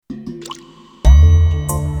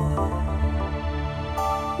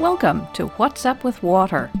Welcome to What's Up with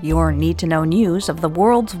Water, your need-to-know news of the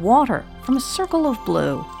world's water from Circle of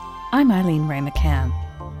Blue. I'm Eileen Ray McCann.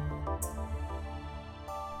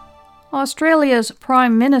 Australia's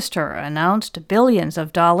Prime Minister announced billions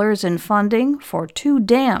of dollars in funding for two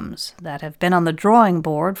dams that have been on the drawing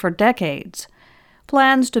board for decades.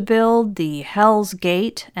 Plans to build the Hells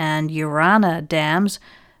Gate and Urannah dams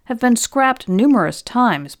have been scrapped numerous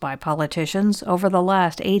times by politicians over the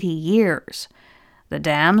last 80 years. The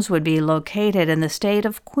dams would be located in the state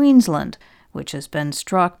of Queensland, which has been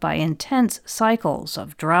struck by intense cycles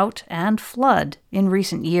of drought and flood in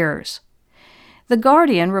recent years. The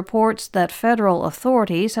Guardian reports that federal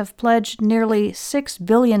authorities have pledged nearly $6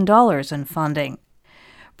 billion in funding.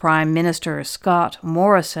 Prime Minister Scott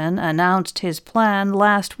Morrison announced his plan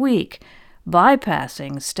last week,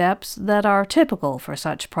 bypassing steps that are typical for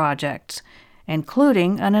such projects,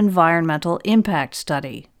 including an environmental impact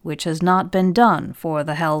study, which has not been done for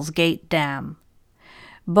the Hells Gate Dam.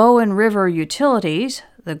 Bowen River Utilities,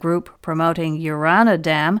 the group promoting Urannah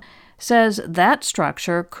Dam, says that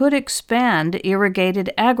structure could expand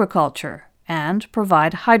irrigated agriculture and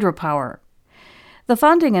provide hydropower. The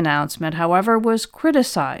funding announcement, however, was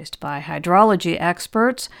criticized by hydrology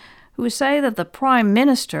experts who say that the Prime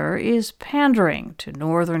Minister is pandering to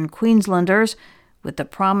northern Queenslanders with the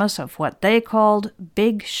promise of what they called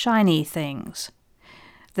big shiny things.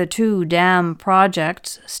 The two dam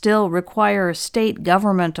projects still require state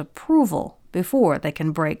government approval before they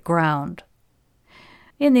can break ground.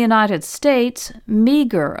 In the United States,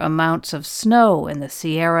 meager amounts of snow in the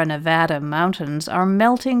Sierra Nevada mountains are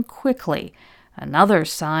melting quickly, another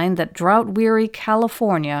sign that drought-weary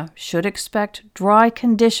California should expect dry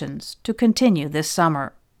conditions to continue this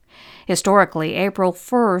summer. Historically, April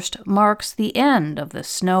 1st marks the end of the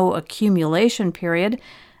snow accumulation period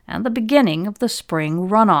and the beginning of the spring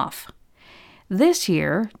runoff. This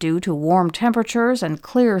year, due to warm temperatures and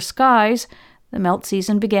clear skies, the melt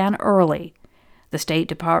season began early. The State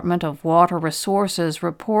Department of Water Resources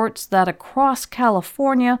reports that across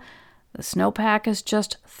California, the snowpack is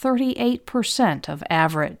just 38% of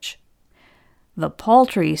average. The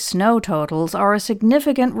paltry snow totals are a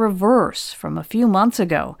significant reverse from a few months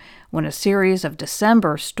ago, when a series of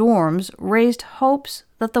December storms raised hopes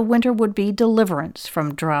that the winter would be deliverance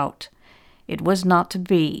from drought. It was not to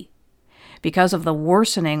be. Because of the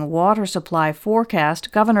worsening water supply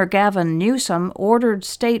forecast, Governor Gavin Newsom ordered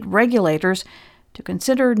state regulators to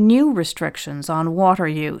consider new restrictions on water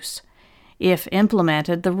use. If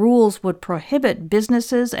implemented, the rules would prohibit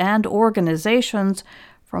businesses and organizations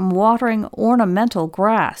from watering ornamental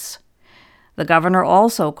grass. The governor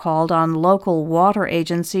also called on local water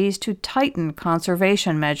agencies to tighten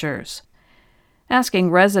conservation measures. Asking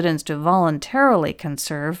residents to voluntarily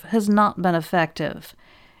conserve has not been effective.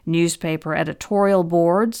 Newspaper editorial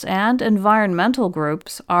boards and environmental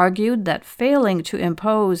groups argued that failing to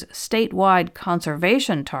impose statewide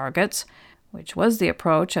conservation targets, which was the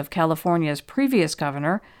approach of California's previous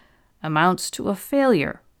governor, amounts to a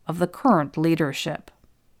failure of the current leadership.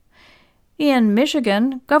 In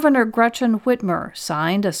Michigan, Governor Gretchen Whitmer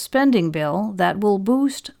signed a spending bill that will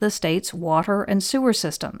boost the state's water and sewer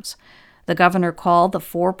systems. The governor called the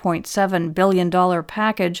 $4.7 billion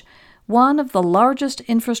package one of the largest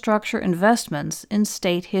infrastructure investments in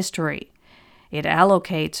state history. It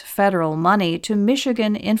allocates federal money to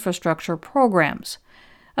Michigan infrastructure programs.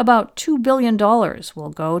 About $2 billion will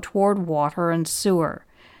go toward water and sewer.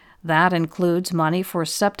 That includes money for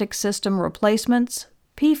septic system replacements,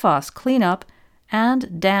 PFAS cleanup,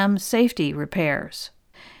 and dam safety repairs.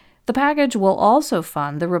 The package will also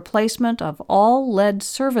fund the replacement of all lead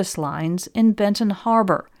service lines in Benton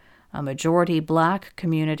Harbor, a majority black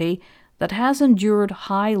community that has endured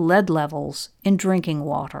high lead levels in drinking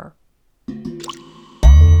water.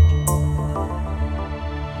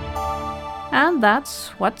 And that's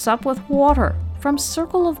What's Up with Water from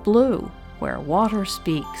Circle of Blue, where water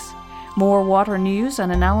speaks. More water news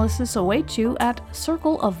and analysis awaits you at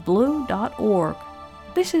circleofblue.org.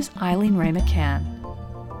 This is Eileen Ray McCann.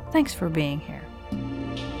 Thanks for being here.